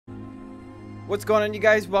What's going on, you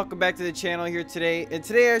guys? Welcome back to the channel here today. And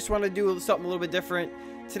today I just want to do something a little bit different.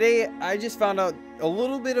 Today I just found out a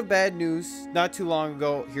little bit of bad news not too long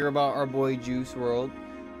ago here about our boy Juice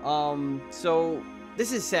WRLD. So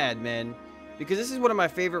this is sad, man, because this is one of my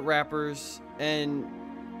favorite rappers, and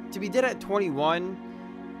to be dead at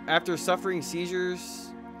 21 after suffering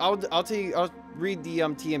seizures. I'll tell you, I'll read the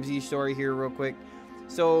TMZ story here real quick.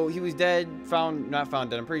 So he was dead, not found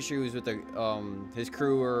dead. I'm pretty sure he was with his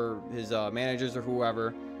crew or his managers or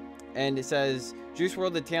whoever. And it says, Juice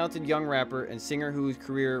WRLD, the talented young rapper and singer whose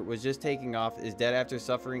career was just taking off, is dead after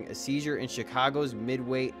suffering a seizure in Chicago's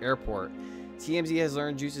Midway Airport. TMZ has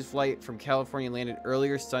learned Juice's flight from California landed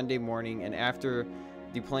earlier Sunday morning, and after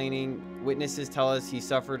deplaning, witnesses tell us he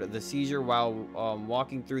suffered the seizure while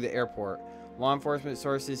walking through the airport. Law enforcement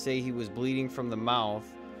sources say he was bleeding from the mouth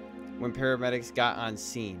when paramedics got on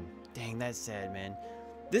scene. Dang, that's sad, man.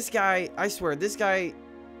 This guy, I swear, this guy,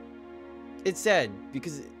 it's sad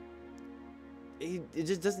because it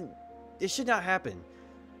just doesn't, it should not happen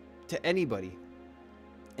to anybody.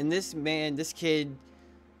 And this man, this kid,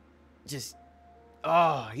 just,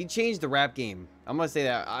 he changed the rap game. I'm gonna say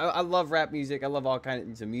that. I love rap music. I love all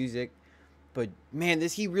kinds of music. But man,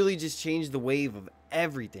 he really just changed the wave of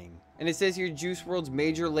everything. And it says here, Juice WRLD's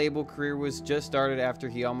major label career was just started after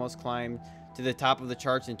he almost climbed to the top of the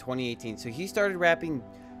charts in 2018. So he started rapping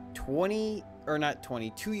 2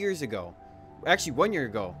 years ago. Actually, 1 year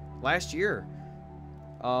ago. Last year.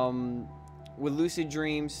 With Lucid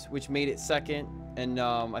Dreams, which made it second. And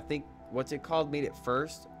I think, what's it called? Made it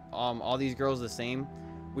first. All These Girls the Same.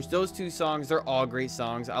 Which those two songs, they're all great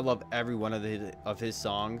songs. I love every one of his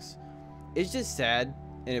songs. It's just sad,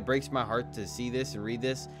 and it breaks my heart to see this and read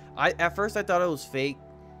this. At first I thought it was fake,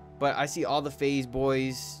 but I see all the FaZe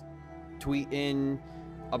boys tweeting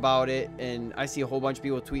about it, and I see a whole bunch of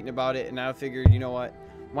people tweeting about it, and I figured, you know what,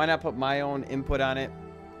 why not put my own input on it?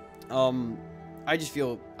 I just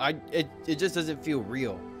feel it just doesn't feel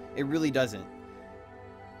real. It really doesn't.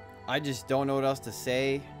 I just don't know what else to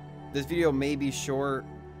say. This video may be short,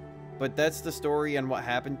 but that's the story on what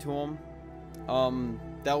happened to him.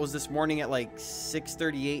 That was this morning at like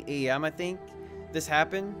 6:38 a.m. I think this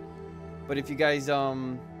happened. But if you guys,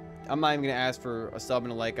 I'm not even gonna ask for a sub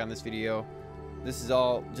and a like on this video. This is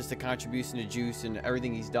all just a contribution to Juice and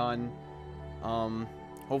everything he's done.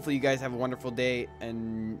 Hopefully you guys have a wonderful day,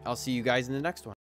 and I'll see you guys in the next one.